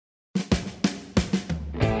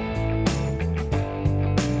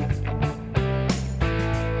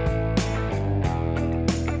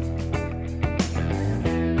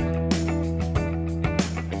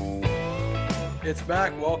It's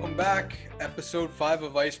back. Welcome back. Episode 5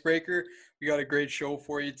 of Icebreaker. We got a great show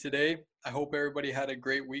for you today. I hope everybody had a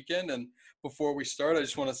great weekend. And before we start, I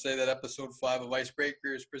just want to say that episode 5 of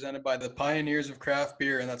Icebreaker is presented by the Pioneers of Craft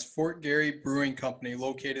Beer, and that's Fort Garry Brewing Company,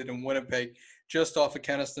 located in Winnipeg, just off of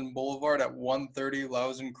Kenaston Boulevard at 130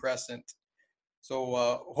 Lowson Crescent. So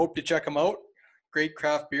hope you check them out. Great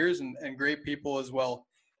craft beers and great people as well.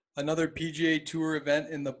 Another PGA Tour event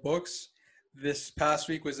in the books. This past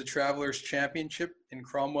week was the Travelers Championship in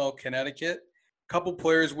Cromwell, Connecticut. A couple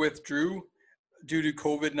players withdrew due to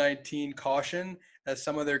COVID-19 caution as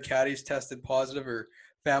some of their caddies tested positive or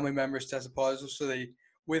family members tested positive. So they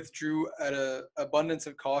withdrew at an abundance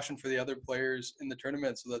of caution for the other players in the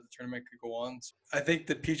tournament so that the tournament could go on. So I think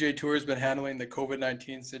the PGA Tour has been handling the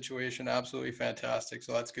COVID-19 situation absolutely fantastic.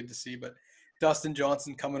 So that's good to see. But Dustin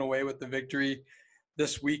Johnson coming away with the victory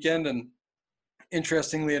this weekend, and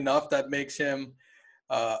interestingly enough, that makes him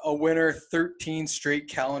a winner 13 straight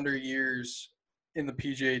calendar years in the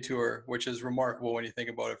PGA Tour, which is remarkable when you think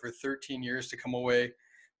about it. For 13 years to come away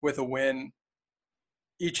with a win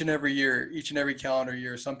each and every year, each and every calendar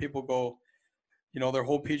year. Some people go, their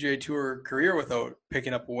whole PGA Tour career without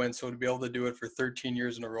picking up a win. So to be able to do it for 13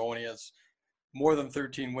 years in a row, and he has more than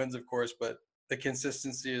 13 wins, of course, but the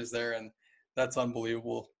consistency is there, and that's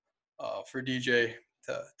unbelievable for DJ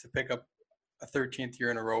to pick up a 13th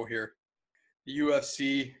year in a row here. The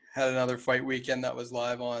UFC had another fight weekend that was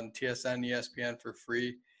live on TSN, ESPN for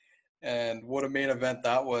free. And what a main event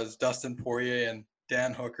that was. Dustin Poirier and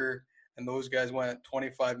Dan Hooker. And those guys went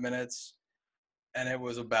 25 minutes, and it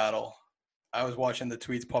was a battle. I was watching the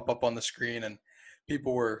tweets pop up on the screen, and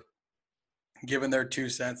people were giving their 2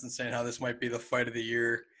 cents and saying how this might be the fight of the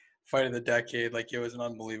year, fight of the decade. Like, it was an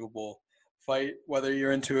unbelievable fight, whether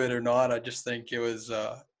you're into it or not. I just think it was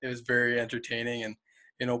very entertaining,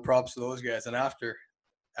 and props to those guys. And after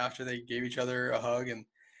they gave each other a hug, and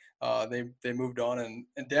they moved on,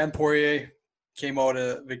 and Dan Poirier came out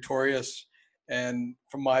victorious, and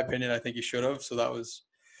from my opinion, I think he should have. So that was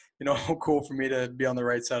cool for me to be on the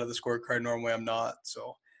right side of the scorecard. Normally I'm not,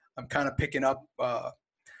 so I'm kind of picking up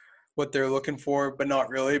what they're looking for, but not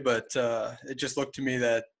really. But it just looked to me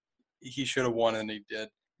that he should have won, and he did.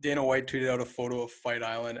 Dana White tweeted out a photo of Fight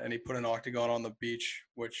Island, and he put an octagon on the beach,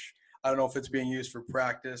 which I don't know if it's being used for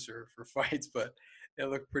practice or for fights, but it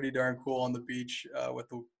looked pretty darn cool on the beach with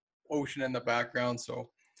the ocean in the background. So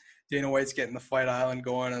Dana White's getting the Fight Island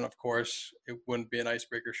going, and of course, it wouldn't be an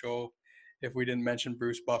Icebreaker show if we didn't mention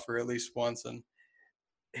Bruce Buffer at least once, and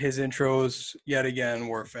his intros yet again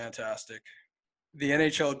were fantastic. The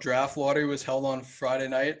NHL draft lottery was held on Friday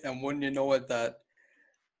night, and wouldn't you know it, that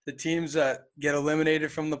the teams that get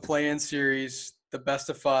eliminated from the play-in series, the best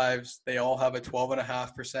of fives, they all have a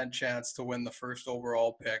 12.5% chance to win the first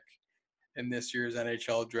overall pick in this year's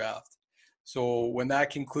NHL draft. So when that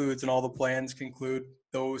concludes and all the plans conclude,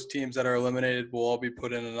 those teams that are eliminated will all be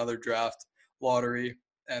put in another draft lottery,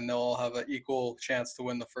 and they'll all have an equal chance to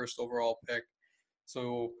win the first overall pick.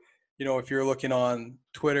 So, if you're looking on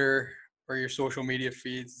Twitter or your social media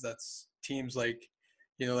feeds, that's teams like,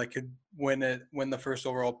 that could win the first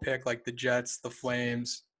overall pick, like the Jets, the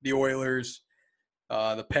Flames, the Oilers,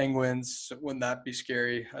 the Penguins. Wouldn't that be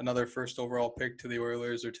scary? Another first overall pick to the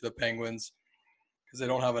Oilers or to the Penguins, because they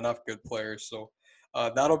don't have enough good players. So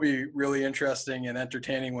that'll be really interesting and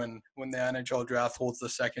entertaining when the NHL draft holds the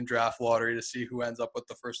second draft lottery to see who ends up with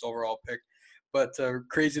the first overall pick. But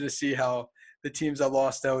crazy to see how the teams that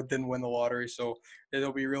lost out didn't win the lottery. So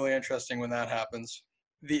it'll be really interesting when that happens.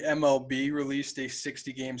 The MLB released a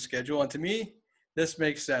 60-game schedule, and to me, this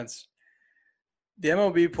makes sense. The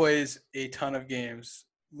MLB plays a ton of games,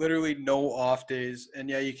 literally no off days. And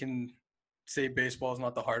yeah, you can say baseball is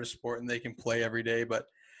not the hardest sport and they can play every day, but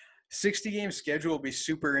 60-game schedule will be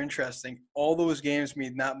super interesting. All those games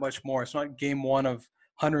mean that much more. It's not game one of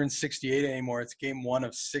 168 anymore. It's game one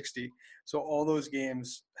of 60. So all those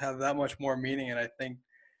games have that much more meaning. And I think,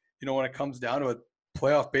 when it comes down to it,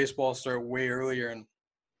 playoff baseball start way earlier. And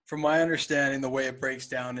from my understanding, the way it breaks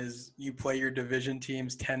down is you play your division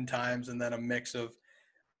teams 10 times and then a mix of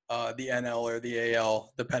the NL or the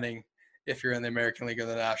AL, depending if you're in the American League or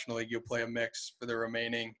the National League. You'll play a mix for the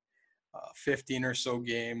remaining 15 or so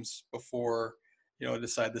games before,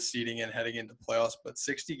 decide the seeding and heading into playoffs. But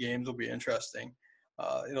 60 games will be interesting.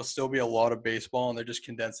 It'll still be a lot of baseball, and they're just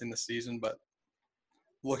condensing the season. But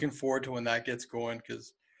looking forward to when that gets going,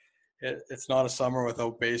 because it's not a summer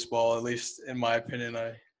without baseball. At least in my opinion,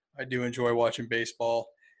 I do enjoy watching baseball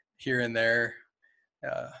here and there.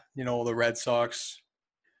 The Red Sox,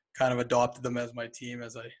 kind of adopted them as my team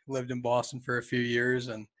as I lived in Boston for a few years,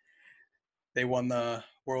 and they won the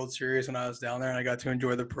World Series when I was down there, and I got to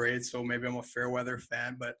enjoy the parade. So maybe I'm a fair weather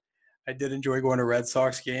fan, but I did enjoy going to Red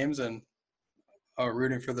Sox games and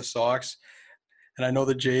rooting for the Sox. And I know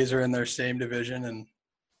the Jays are in their same division and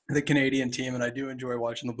the Canadian team, and I do enjoy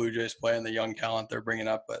watching the Blue Jays play and the young talent they're bringing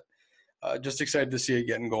up. But just excited to see it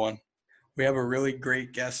getting going. We have a really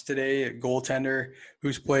great guest today, a goaltender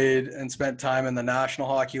who's played and spent time in the National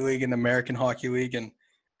Hockey League and the American Hockey League and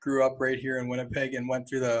grew up right here in Winnipeg and went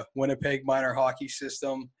through the Winnipeg minor hockey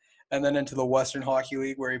system and then into the Western Hockey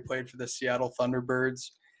League where he played for the Seattle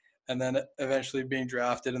Thunderbirds and then eventually being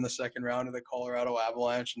drafted in the second round of the Colorado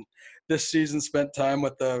Avalanche. And this season spent time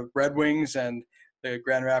with the Red Wings and the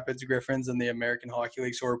Grand Rapids Griffins in the American Hockey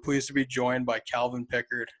League. So we're pleased to be joined by Calvin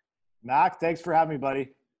Pickard. Mac, thanks for having me, buddy.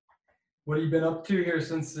 What have you been up to here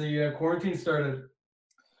since the quarantine started?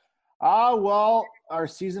 Well, our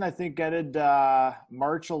season, I think, ended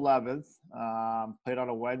March 11th. Played on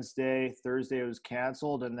a Wednesday. Thursday it was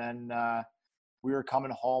canceled. And then we were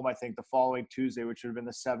coming home, I think, the following Tuesday, which would have been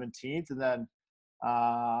the 17th. And then,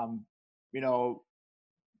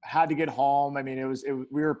 had to get home. I mean,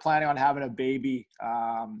 we were planning on having a baby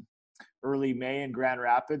early May in Grand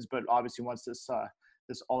Rapids. But obviously once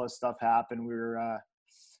all this stuff happened, we were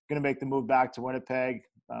going to make the move back to Winnipeg.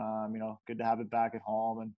 Good to have it back at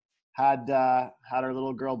home, and had our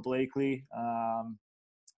little girl Blakely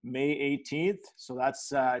May 18th. So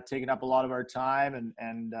that's taken up a lot of our time,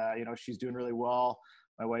 and she's doing really well.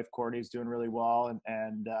 My wife Courtney's doing really well,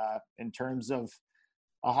 and in terms of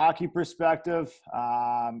a hockey perspective,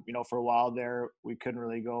 for a while there we couldn't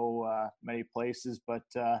really go many places, but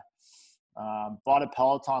bought a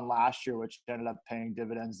Peloton last year, which ended up paying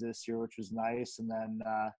dividends this year, which was nice. And then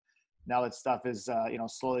now that stuff is,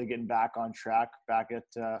 slowly getting back on track, back at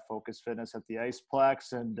Focus Fitness at the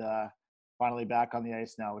Iceplex, and finally back on the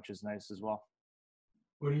ice now, which is nice as well.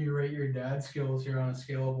 What do you rate your dad's skills here on a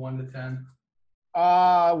scale of 1 to 10?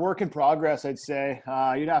 Work in progress, I'd say.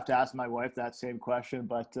 You'd have to ask my wife that same question,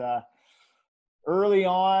 but early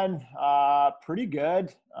on, pretty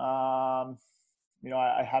good.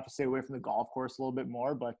 I have to stay away from the golf course a little bit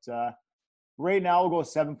more, but right now we'll go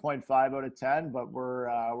 7.5 out of 10, but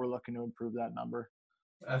we're looking to improve that number.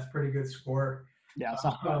 That's a pretty good score. Yeah.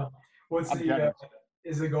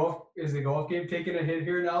 Is the golf game taking a hit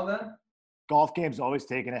here now then? Golf game's always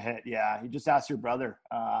taking a hit. Yeah. You just ask your brother.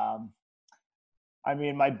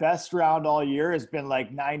 My best round all year has been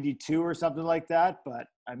like 92 or something like that, but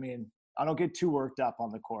I don't get too worked up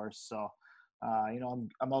on the course. So,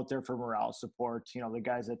 I'm out there for morale support. The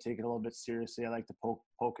guys that take it a little bit seriously, I like to poke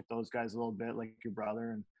at those guys a little bit, like your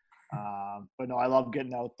brother. And but no, I love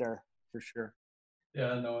getting out there for sure.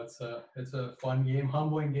 Yeah, no, it's a fun game,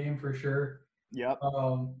 humbling game for sure. Yep.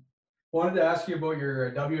 Wanted to ask you about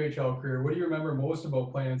your WHL career. What do you remember most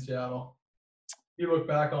about playing in Seattle? You look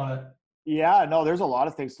back on it. Yeah, no, there's a lot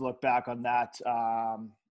of things to look back on that.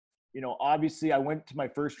 Obviously I went to my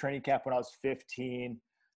first training camp when I was 15.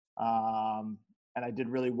 And I did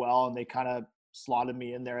really well, and they kind of slotted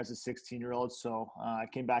me in there as a 16-year-old. So I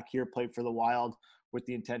came back here, played for the Wild with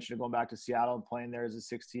the intention of going back to Seattle and playing there as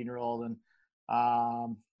a 16-year-old. And,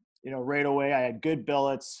 right away I had good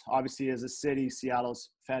billets. Obviously as a city,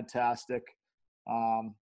 Seattle's fantastic.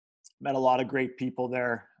 Met a lot of great people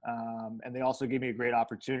there. And they also gave me a great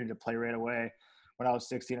opportunity to play right away. When I was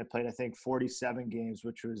 16, I played, I think 47 games,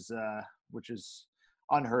 which is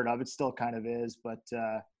unheard of. It still kind of is, but,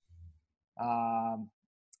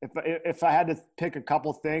 if I had to pick a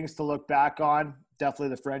couple things to look back on, definitely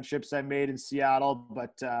the friendships I made in Seattle,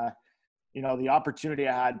 but the opportunity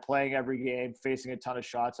I had playing every game, facing a ton of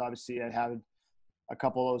shots. Obviously I had a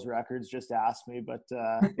couple of those records, just ask me, but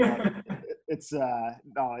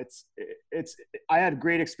I had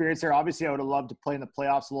great experience there. Obviously I would have loved to play in the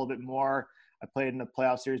playoffs a little bit more. I played in the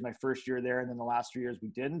playoff series my first year there, and then the last 3 years we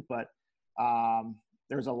didn't, but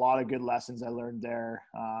there's a lot of good lessons I learned there,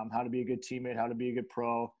 how to be a good teammate, how to be a good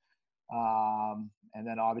pro. And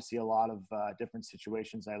then obviously a lot of different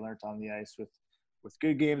situations I learned on the ice with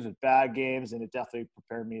good games, with bad games, and it definitely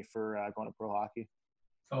prepared me for going to pro hockey.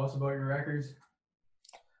 Tell us about your records.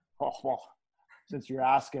 Oh, well, since you're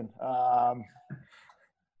asking,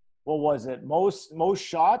 what was it? Most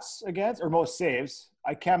shots against, or most saves?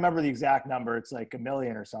 I can't remember the exact number. It's like 1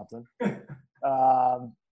 million or something.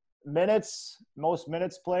 Most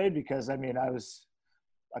minutes played, because I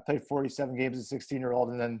played 47 games as a 16-year-old,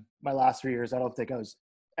 and then my last 3 years, I don't think I was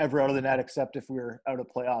ever out of the net except if we were out of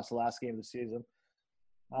playoffs the last game of the season.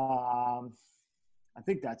 I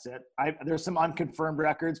think that's it. There's some unconfirmed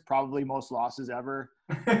records, probably most losses ever,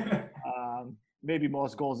 maybe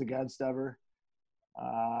most goals against ever.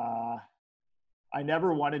 I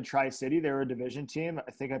never won in Tri-City. They were a division team.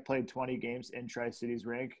 I think I played 20 games in Tri-City's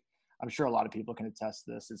rink. I'm sure a lot of people can attest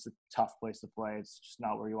to this. It's a tough place to play. It's just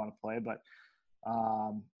not where you want to play. But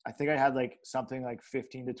I think I had like something like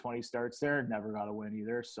 15 to 20 starts there. Never got a win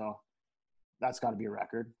either. So that's got to be a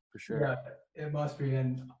record for sure. Yeah, it must be,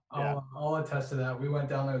 and Yeah. I'll attest to that. We went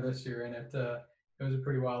down there this year, and it was a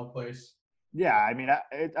pretty wild place. Yeah. I mean,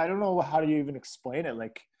 I don't know how do you even explain it.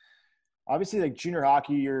 Like, obviously, like junior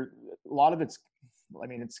hockey, a lot of it's, I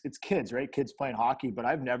mean, it's kids, right? Kids playing hockey, but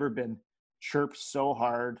I've never been chirped so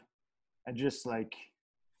hard and just like,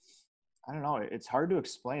 I don't know. It's hard to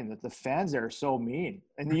explain that the fans there are so mean.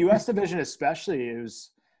 In the U.S. division, especially,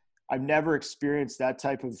 I've never experienced that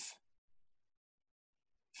type of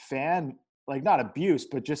fan, like not abuse,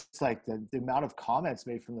 but just like the amount of comments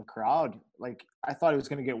made from the crowd. Like I thought it was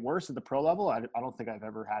going to get worse at the pro level. I don't think I've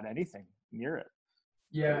ever had anything near it.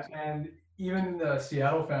 Yeah, and even the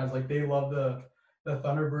Seattle fans, like they love the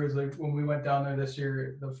Thunderbirds. Like when we went down there this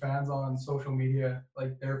year, the fans on social media,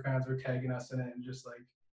 like their fans were tagging us in it and just like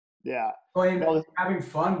Yeah. playing, No, having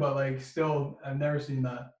fun, but like still, I've never seen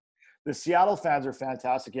that. the Seattle fans are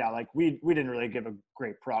fantastic. Yeah, like we didn't really give a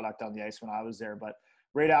great product on the ice when I was there, but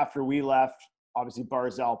right after we left, obviously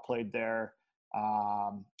Barzell played there.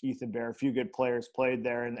 Ethan Bear, a few good players played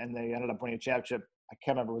there, and they ended up winning a championship. I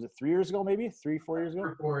can't remember, was it 3 years ago, maybe 4 years ago?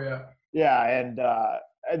 Before, yeah. Yeah, and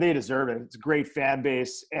they deserve it. It's a great fan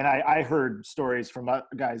base, and I heard stories from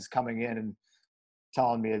guys coming in and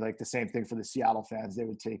telling me like the same thing for the Seattle fans. They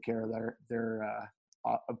would take care of their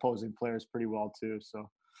opposing players pretty well too. So.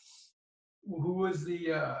 Who was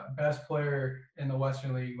the best player in the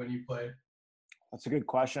Western League when you played? That's a good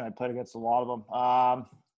question. I played against a lot of them.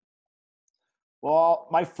 Well,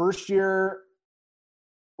 my first year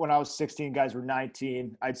when I was 16, guys were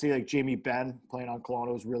 19. I'd say like Jamie Benn playing on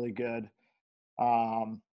Kelowna was really good.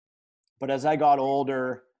 But as I got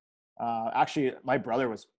older, actually my brother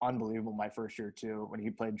was unbelievable my first year too when he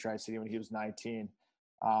played in Tri-City when he was 19.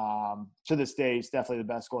 To this day, he's definitely the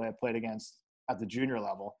best goalie I played against at the junior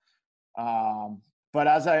level. But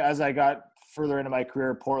as I got further into my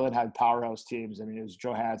career, Portland had powerhouse teams. I mean, it was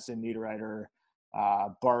Johansson, Niederreiter,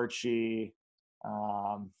 Barchi.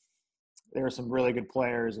 There were some really good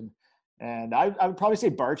players, and I would probably say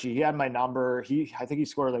Barchi. He had my number. I think he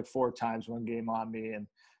scored like 4 times one game on me, and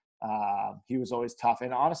he was always tough.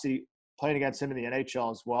 And honestly, playing against him in the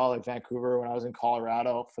NHL as well, like Vancouver when I was in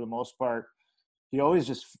Colorado, for the most part, he always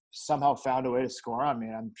just somehow found a way to score on me.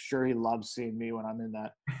 And I'm sure he loves seeing me when I'm in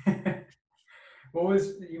that.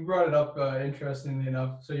 You brought it up interestingly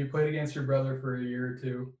enough. So you played against your brother for a year or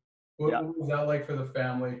two. What was that like for the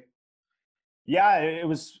family? Yeah, it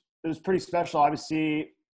was pretty special.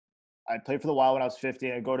 Obviously, I played for the Wild when I was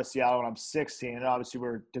 15. I go to Seattle when I'm 16. And obviously,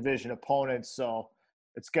 we're division opponents. So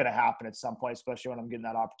it's going to happen at some point, especially when I'm getting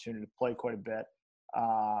that opportunity to play quite a bit.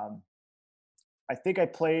 I think I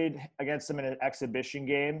played against them in an exhibition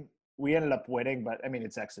game. We ended up winning, but I mean,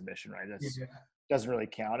 it's exhibition, right? That doesn't really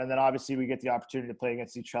count. And then obviously we get the opportunity to play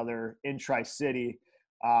against each other in Tri-City.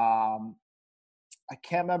 I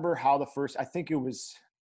can't remember how I think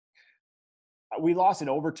we lost in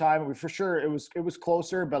overtime. For sure it was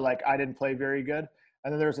closer, but like I didn't play very good.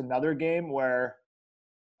 And then there was another game where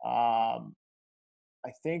I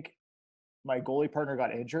think my goalie partner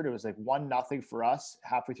got injured. It was like 1-0 for us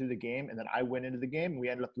halfway through the game. And then I went into the game. We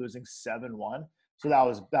ended up losing 7-1. So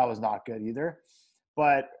that was not good either.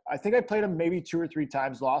 But I think I played him maybe 2 or 3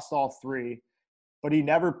 times, lost all 3. But he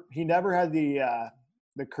never had the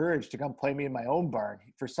courage to come play me in my own barn.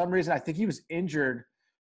 For some reason, I think he was injured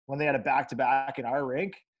when they had a back-to-back in our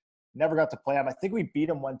rink. Never got to play him. I think we beat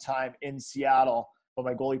him one time in Seattle, but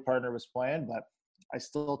my goalie partner was playing. But I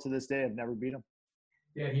still, to this day, have never beat him.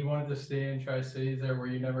 Yeah, he wanted to stay in Tri-Cities there where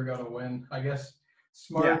you never got a win. I guess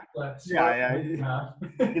smart. Yeah.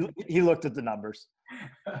 He looked at the numbers.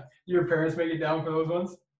 Your parents make it down for those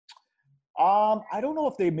ones? I don't know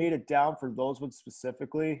if they made it down for those ones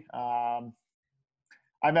specifically. I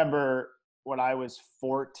remember when I was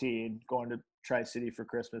 14 going to Tri-City for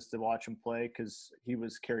Christmas to watch him play because he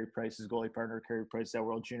was Carey Price's goalie partner. Carey Price at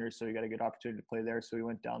World Juniors, so he got a good opportunity to play there. So we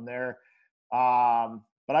went down there.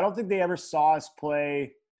 But I don't think they ever saw us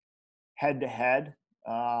play head-to-head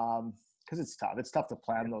because it's tough. It's tough to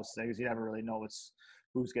plan those things. You never really know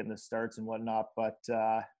who's getting the starts and whatnot. But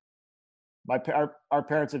our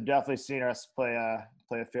parents have definitely seen us play a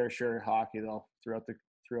fair share of hockey though throughout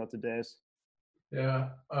the days. Yeah.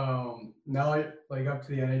 Now like up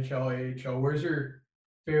to the NHL, AHL. Where's your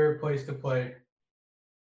favorite place to play?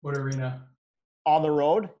 What arena? On the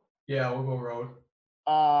road? Yeah, we'll go road.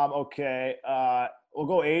 Okay. We'll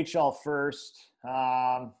go AHL first.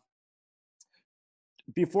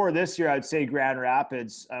 before this year, I'd say Grand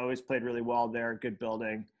Rapids. I always played really well there. Good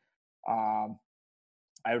building. Um,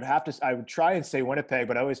 I would try and say Winnipeg,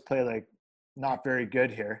 but I always play like not very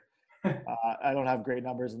good here. I don't have great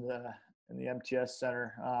numbers in the MTS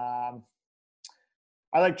Center.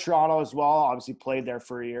 I like Toronto as well. Obviously played there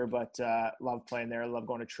for a year, but love playing there. Love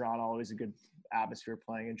going to Toronto. Always a good atmosphere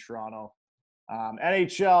playing in Toronto.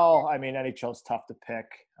 NHL, I mean, NHL is tough to pick.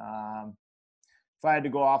 If I had to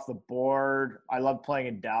go off the board, I love playing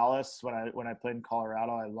in Dallas. When I played in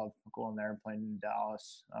Colorado, I love going there and playing in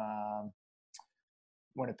Dallas.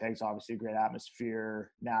 Winnipeg's obviously a great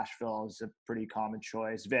atmosphere. Nashville is a pretty common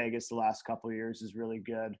choice. Vegas the last couple of years is really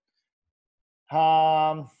good. If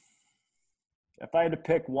I had to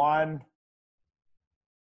pick one,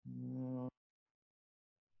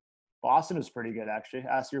 Boston is pretty good actually.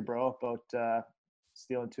 Ask your bro about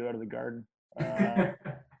stealing 2 out of the Garden.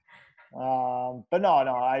 But no.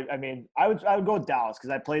 I mean, I would go with Dallas because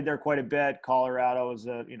I played there quite a bit. Colorado was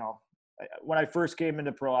when I first came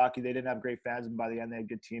into pro hockey, they didn't have great fans, and by the end, they had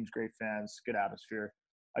good teams, great fans, good atmosphere.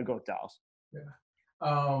 I'd go with Dallas. Yeah.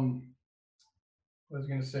 I was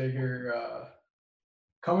gonna say here,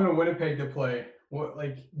 coming to Winnipeg to play. What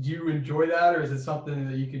do you enjoy that, or is it something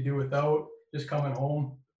that you could do without just coming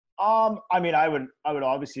home? I mean, I would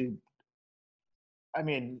obviously. I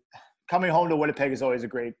mean, coming home to Winnipeg is always a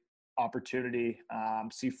great opportunity.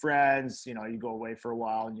 See friends. You go away for a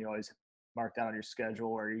while, and you always mark that on your schedule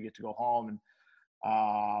where you get to go home,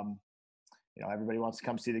 and everybody wants to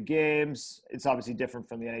come see the games. It's obviously different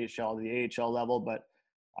from the NHL to the AHL level, but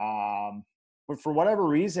for whatever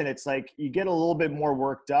reason, it's like you get a little bit more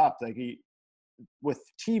worked up. Like with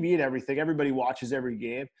TV and everything, everybody watches every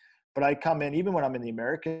game. But I come in, even when I'm in the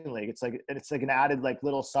American League, it's like an added like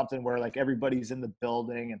little something where like everybody's in the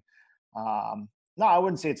building, and no, I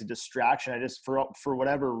wouldn't say it's a distraction. I just for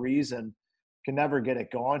whatever reason can never get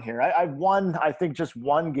it going here. I've won, I think, just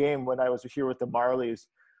one game when I was here with the Marlies.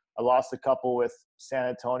 I lost a couple with San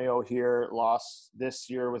Antonio here, lost this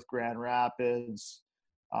year with Grand Rapids,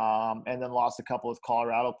 and then lost a couple with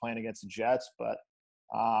Colorado playing against the Jets. But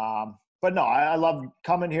no, I love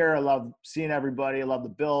coming here. I love seeing everybody. I love the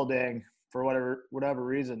building. For whatever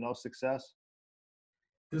reason, no success.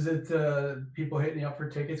 Does it people hitting you up for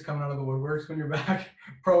tickets coming out of the woodworks when you're back?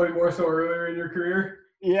 Probably more so earlier in your career.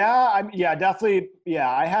 Yeah, definitely.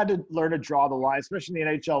 Yeah, I had to learn to draw the line, especially in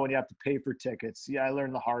the NHL when you have to pay for tickets. Yeah, I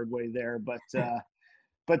learned the hard way there. But the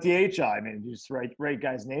AHL, I mean, you just write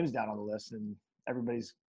guys' names down on the list, and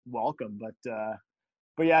everybody's welcome. But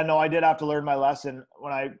yeah, no, I did have to learn my lesson.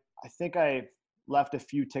 When I think I left a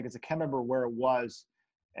few tickets. I can't remember where it was,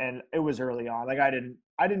 and it was early on. Like I didn't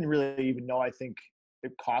really even know. I think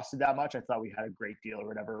it costed that much. I thought we had a great deal or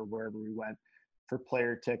whatever wherever we went for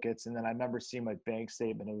player tickets. And then I remember seeing my bank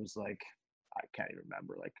statement. It was like, I can't even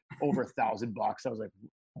remember, like over $1,000. I was like,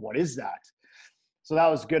 what is that? So that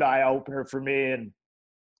was a good eye opener for me. And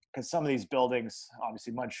because some of these buildings,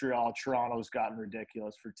 obviously Montreal, Toronto's gotten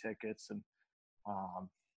ridiculous for tickets, and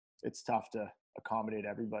it's tough to accommodate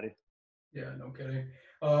everybody. Yeah, no kidding.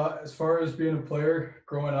 As far as being a player,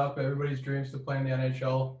 growing up, everybody's dreams to play in the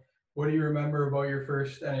NHL. What do you remember about your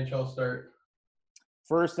first NHL start?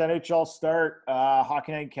 First NHL start,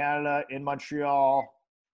 Hockey Night in Canada in Montreal.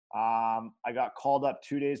 I got called up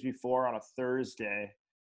 2 days before on a Thursday.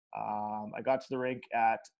 I got to the rink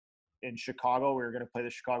in Chicago. We were going to play the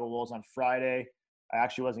Chicago Wolves on Friday. I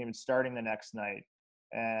actually wasn't even starting the next night.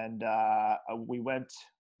 And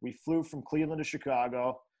we flew from Cleveland to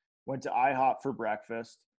Chicago, went to IHOP for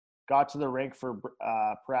breakfast, got to the rink for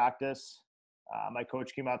practice. My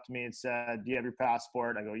coach came up to me and said, "Do you have your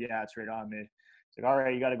passport?" I go, "Yeah, it's right on me." He's like, "All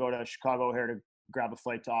right, you got to go to Chicago here to grab a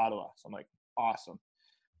flight to Ottawa." So I'm like, "Awesome."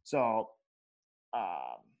 So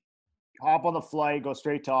hop on the flight, go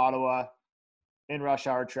straight to Ottawa in rush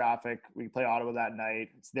hour traffic. We play Ottawa that night.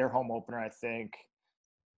 It's their home opener, I think.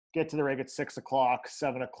 Get to the rink at 6 o'clock,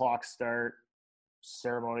 7 o'clock start,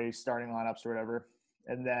 ceremony, starting lineups or whatever.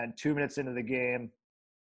 And then 2 minutes into the game,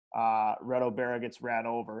 Red O'Bara gets ran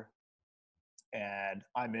over. And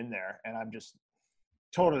I'm in there, and I'm just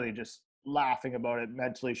totally just laughing about it,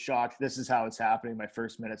 mentally shocked. This is how it's happening, my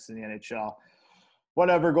first minutes in the NHL.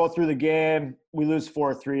 Whatever, go through the game. We lose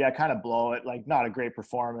 4-3. I kind of blow it, like not a great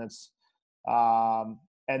performance.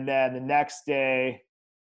 And then the next day,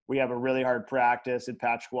 we have a really hard practice, and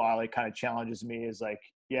Patrick Wiley kind of challenges me. Is like,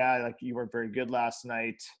 "Yeah, like you weren't very good last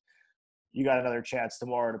night. You got another chance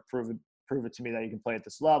tomorrow to prove it to me that you can play at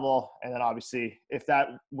this level." And then obviously, if that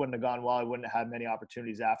wouldn't have gone well, I wouldn't have had many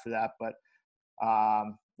opportunities after that. But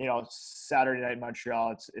Saturday night in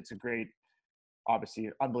Montreal, it's a great,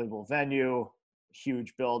 obviously unbelievable venue,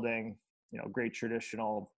 huge building. great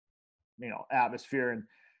traditional, atmosphere.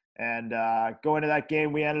 And going to that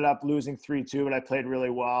game, we ended up losing 3-2, but I played really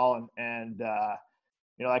well. And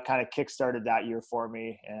that kind of kickstarted that year for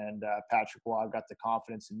me. And Patrick Waugh got the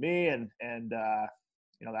confidence in me. And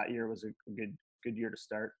that year was a good year to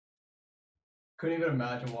start. Couldn't even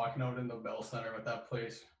imagine walking out in the Bell Center with that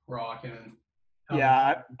place rocking.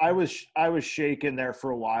 Yeah, I was shaking there for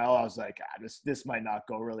a while. I was like, this might not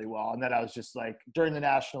go really well. And then I was just like, during the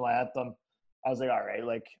national anthem, I was like, all right,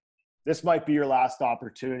 like this might be your last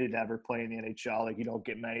opportunity to ever play in the NHL. Like you don't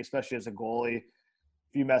get many, especially as a goalie.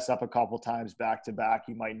 If you mess up a couple times back to back,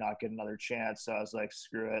 you might not get another chance. So I was like,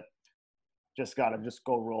 screw it. Just got to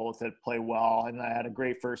go roll with it, play well. And I had a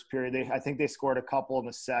great first period. I think they scored a couple in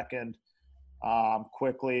the second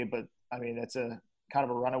quickly, but I mean, it's a kind of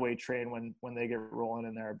a runaway train when they get rolling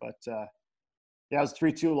in there. But it was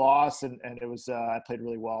 3-2 loss, and it was I played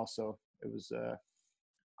really well, so it was a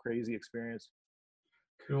crazy experience.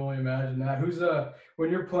 Could only imagine that. Who's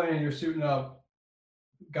when you're playing, you're suiting up,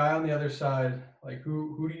 guy on the other side, like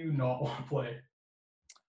who do you not want to play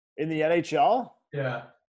in the NHL? Yeah.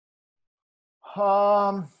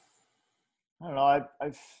 I don't know.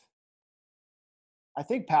 I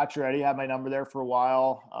think Pacioretty had my number there for a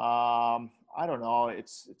while. I don't know.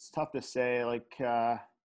 It's tough to say. Like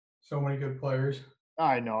so many good players.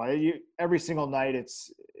 I know. Every single night,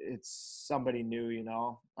 it's somebody new.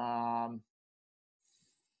 I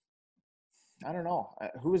don't know.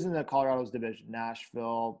 Who was in the Colorado's division?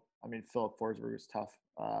 Nashville. I mean, Philip Forsberg is tough.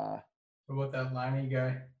 What about that Laine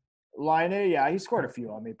guy? Laine, yeah, he scored a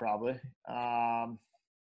few on me probably. I'm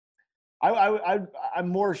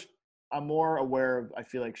more aware of, I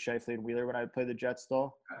feel like, Scheifele and Wheeler when I play the Jets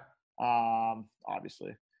though.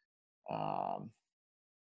 Obviously.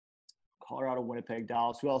 Colorado, Winnipeg,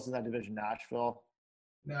 Dallas. Who else is in that division? Nashville,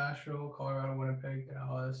 Colorado, Winnipeg,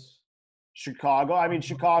 Dallas. Chicago. I mean,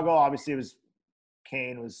 Chicago obviously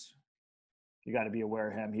Kane was, you got to be aware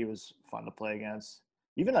of him. He was fun to play against.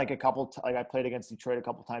 Even like I played against Detroit a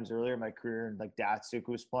couple times earlier in my career, and like Datsuk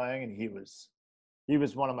was playing, and he was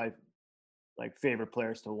one of my like favorite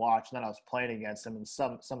players to watch. And then I was playing against him, and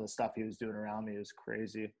some of the stuff he was doing around me was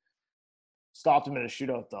crazy. Stopped him in a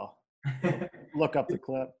shootout though. Look up the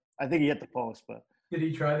clip. I think he hit the post, but did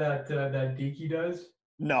he try that Deke does?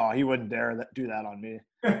 No, he wouldn't dare do that on me.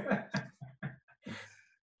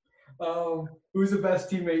 Who's the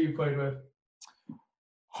best teammate you played with?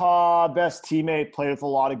 Best teammate, played with a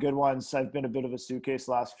lot of good ones. I've been a bit of a suitcase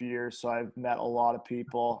the last few years, so I've met a lot of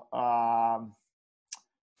people.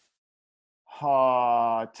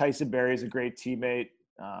 Tyson Barrie is a great teammate.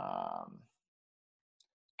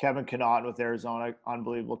 Kevin Connauton with Arizona,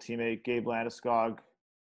 unbelievable teammate. Gabe Landeskog.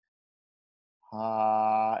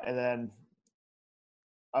 And then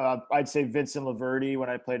I'd say Vincent Laverty when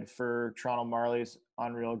I played for Toronto Marlies,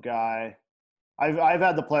 unreal guy. I've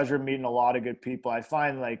had the pleasure of meeting a lot of good people. I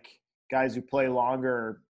find like guys who play longer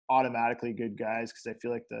are automatically good guys because I feel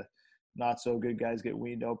like the not so good guys get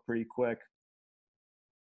weaned out pretty quick.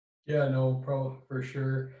 Yeah, no, for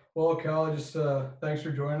sure. Well, Cal, just thanks for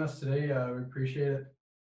joining us today. We appreciate it.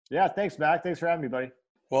 Yeah, thanks, Mac. Thanks for having me, buddy.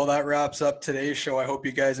 Well, that wraps up today's show. I hope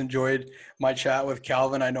you guys enjoyed my chat with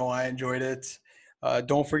Calvin. I know I enjoyed it.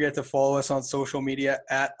 Don't forget to follow us on social media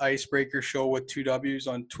at Icebreaker Show with 2 W's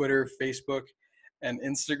on Twitter, Facebook, and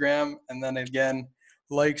Instagram. And then again,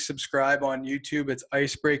 subscribe on YouTube. It's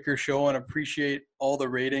Icebreaker Show, and appreciate all the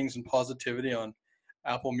ratings and positivity on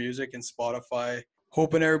Apple Music and Spotify.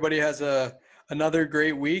 Hoping everybody has another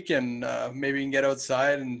great week, and maybe you can get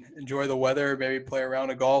outside and enjoy the weather, maybe play a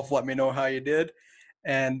round of golf. Let me know how you did,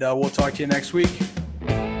 and we'll talk to you next week.